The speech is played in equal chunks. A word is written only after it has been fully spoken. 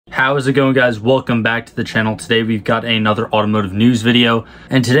How is it going, guys? Welcome back to the channel. Today we've got another automotive news video,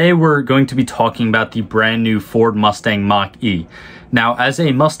 and today we're going to be talking about the brand new Ford Mustang Mach E. Now, as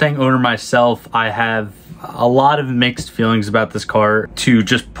a Mustang owner myself, I have a lot of mixed feelings about this car, to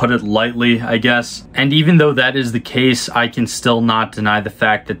just put it lightly, I guess. And even though that is the case, I can still not deny the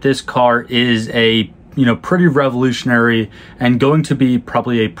fact that this car is a pretty revolutionary and going to be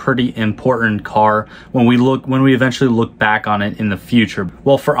probably a pretty important car when we eventually look back on it in the future.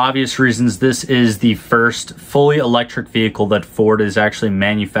 Well, for obvious reasons, this is the first fully electric vehicle that Ford is actually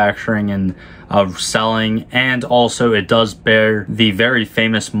manufacturing and selling, and also it does bear the very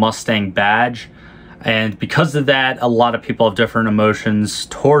famous Mustang badge. And because of that, a lot of people have different emotions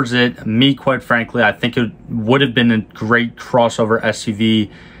towards it. Me, quite frankly, I think it would have been a great crossover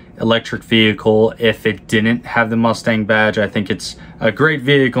SUV electric vehicle if it didn't have the Mustang badge. I think it's a great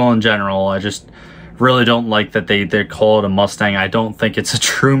vehicle in general. I just really don't like that they call it a Mustang. I don't think it's a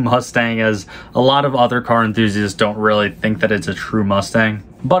true Mustang, as a lot of other car enthusiasts don't really think that it's a true Mustang.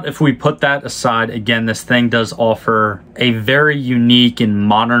 But if we put that aside, again, this thing does offer a very unique and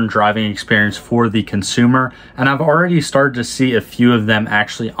modern driving experience for the consumer, and I've already started to see a few of them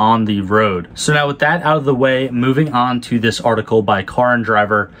actually on the road. So now with that out of the way, moving on to this article by Car and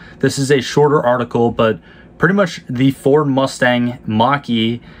Driver. This is a shorter article, but pretty much the Ford Mustang Mach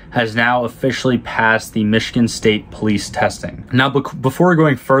E has now officially passed the Michigan State Police testing. Now, before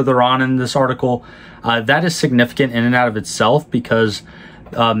going further on in this article, that is significant in and out of itself, because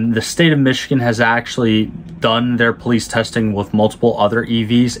the state of Michigan has actually done their police testing with multiple other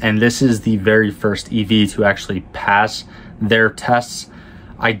EVs, and this is the very first EV to actually pass their tests.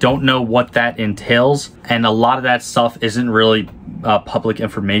 I don't know what that entails, and a lot of that stuff isn't really public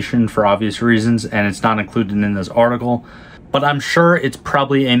information for obvious reasons, and it's not included in this article. But I'm sure it's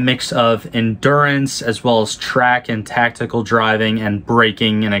probably a mix of endurance as well as track and tactical driving and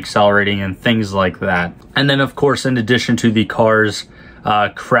braking and accelerating and things like that. And then, of course, in addition to the car's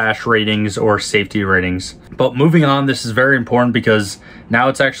crash ratings or safety ratings. But moving on, this is very important because now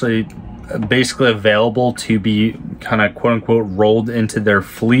it's actually basically available to be kind of quote unquote rolled into their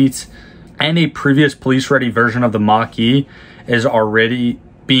fleet. And a previous police ready version of the Mach E is already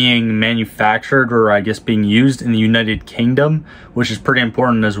being manufactured, or I guess being used, in the United Kingdom, which is pretty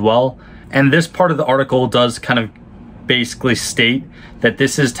important as well. And this part of the article does kind of basically state that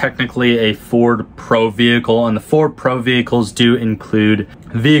this is technically a Ford Pro vehicle, and the Ford Pro vehicles do include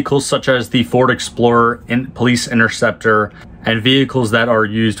vehicles such as the Ford Explorer and Police Interceptor, and vehicles that are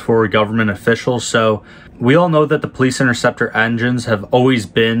used for government officials. So we all know that the Police Interceptor engines have always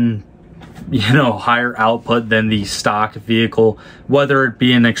been higher output than the stock vehicle, whether it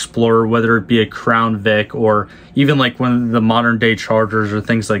be an Explorer, whether it be a Crown Vic, or even like one of the modern day Chargers or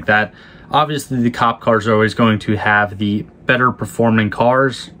things like that. Obviously, the cop cars are always going to have the better performing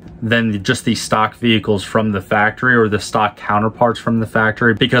cars than just the stock vehicles from the factory or the stock counterparts from the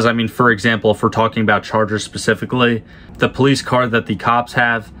factory. Because, I mean, for example, if we're talking about Chargers specifically, the police car that the cops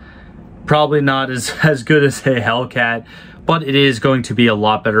have, probably not as good as a Hellcat, but it is going to be a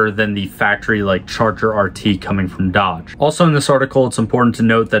lot better than the factory like Charger RT coming from Dodge. Also in this article, it's important to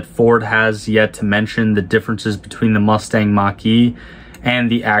note that Ford has yet to mention the differences between the Mustang Mach E and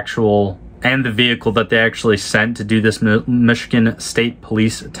the vehicle that they actually sent to do this Michigan State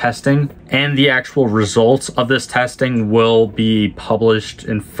Police testing. And the actual results of this testing will be published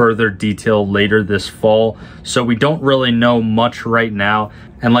in further detail later this fall. So we don't really know much right now.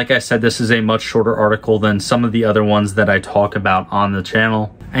 And like I said, this is a much shorter article than some of the other ones that I talk about on the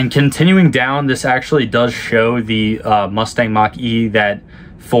channel. And continuing down, this actually does show the Mustang Mach E that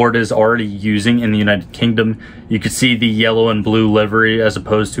Ford is already using in the United Kingdom. You can see the yellow and blue livery as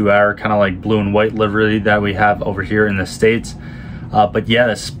opposed to our kind of like blue and white livery that we have over here in the States. But yeah,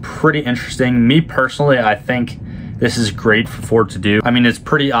 that's pretty interesting. Me personally, I think this is great for Ford to do. I mean, it's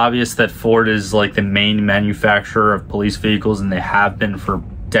pretty obvious that Ford is like the main manufacturer of police vehicles, and they have been for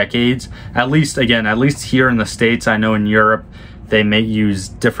decades. At least here in the States. I know in Europe, they may use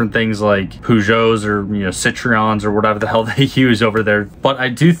different things like Peugeots or Citroens or whatever the hell they use over there. But I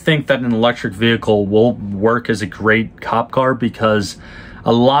do think that an electric vehicle will work as a great cop car, because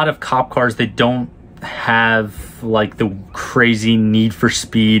a lot of cop cars, they don't have like the crazy need for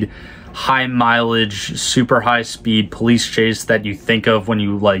speed, high mileage, super high speed police chase that you think of when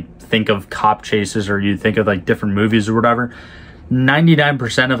you like think of cop chases, or you think of like different movies or whatever.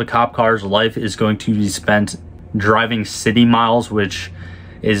 99% of a cop car's life is going to be spent driving city miles, which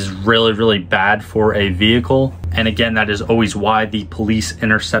is really, really bad for a vehicle. And again, that is always why the Police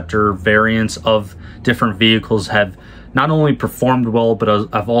Interceptor variants of different vehicles have not only performed well, but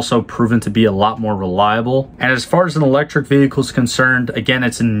have also proven to be a lot more reliable. And as far as an electric vehicle is concerned, again,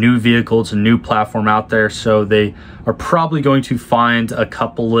 it's a new vehicle, it's a new platform out there, so they are probably going to find a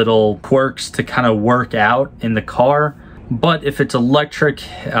couple little quirks to kind of work out in the car. But if it's electric,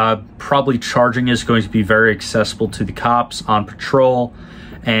 probably charging is going to be very accessible to the cops on patrol.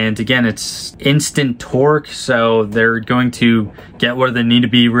 And again, it's instant torque, so they're going to get where they need to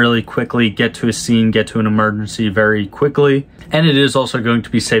be really quickly, get to a scene, get to an emergency very quickly. And it is also going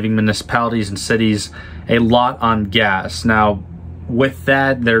to be saving municipalities and cities a lot on gas. Now, with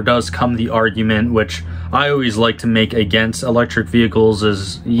that, there does come the argument, which I always like to make against electric vehicles,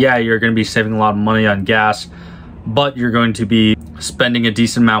 is yeah, you're going to be saving a lot of money on gas, but you're going to be spending a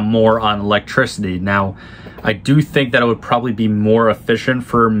decent amount more on electricity. Now, I do think that it would probably be more efficient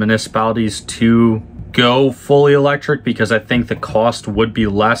for municipalities to go fully electric, because I think the cost would be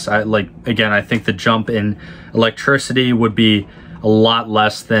less. I think the jump in electricity would be a lot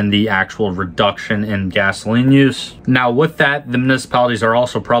less than the actual reduction in gasoline use. Now, with that, the municipalities are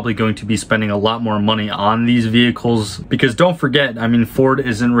also probably going to be spending a lot more money on these vehicles, because don't forget, I mean, Ford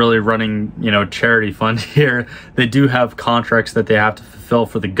isn't really running, charity fund here. They do have contracts that they have to fulfill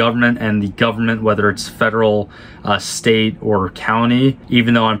for the government, and the government, whether it's federal, state, or county,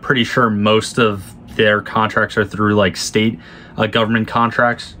 even though I'm pretty sure most of their contracts are through like state government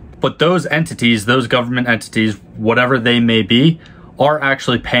contracts. But those entities, those government entities, whatever they may be, are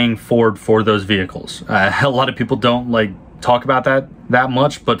actually paying Ford for those vehicles. A lot of people don't talk about that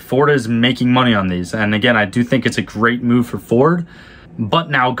much, but Ford is making money on these. And again, I do think it's a great move for Ford, but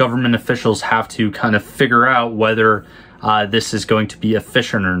now government officials have to kind of figure out whether this is going to be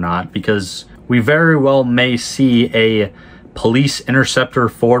efficient or not, because we very well may see a police Interceptor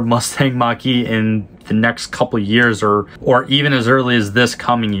Ford Mustang Mach E in the next couple years, or even as early as this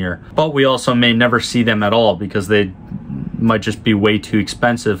coming year. But we also may never see them at all, because they might just be way too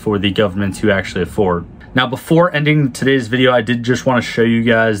expensive for the government to actually afford. Now, before ending today's video, I did just want to show you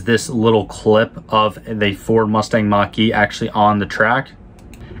guys this little clip of the Ford Mustang Mach E actually on the track.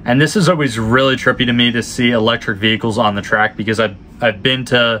 And this is always really trippy to me to see electric vehicles on the track, because I've been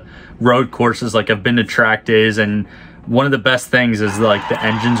to road courses, I've been to track days, and one of the best things is the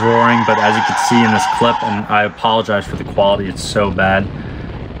engine's roaring. But as you can see in this clip, and I apologize for the quality, it's so bad,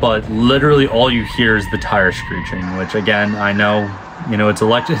 but literally all you hear is the tire screeching, which again, I know, it's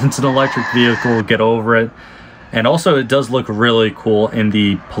an electric vehicle, get over it. And also, it does look really cool in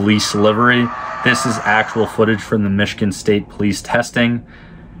the police livery. This is actual footage from the Michigan State Police testing.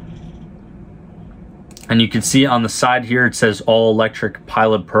 And you can see on the side here, it says all electric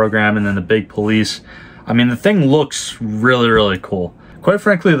pilot program, and then the big police. I mean, the thing looks really, really cool. Quite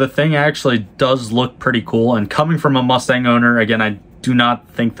frankly, the thing actually does look pretty cool. And coming from a Mustang owner, again, I do not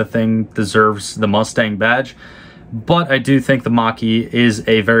think the thing deserves the Mustang badge, but I do think the Mach E is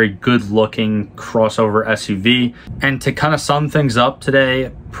a very good looking crossover SUV. And to kind of sum things up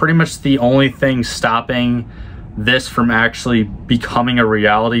today, pretty much the only thing stopping this from actually becoming a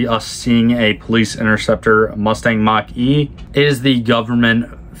reality, us seeing a police Interceptor Mustang Mach E, is the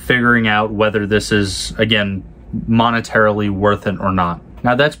government figuring out whether this is, again, monetarily worth it or not.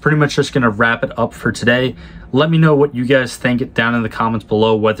 Now, that's pretty much just going to wrap it up for today. Let me know what you guys think down in the comments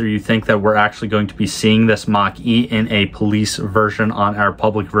below, whether you think that we're actually going to be seeing this Mach E in a police version on our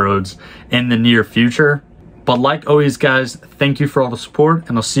public roads in the near future. But like always, guys, thank you for all the support,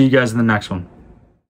 and I'll see you guys in the next one.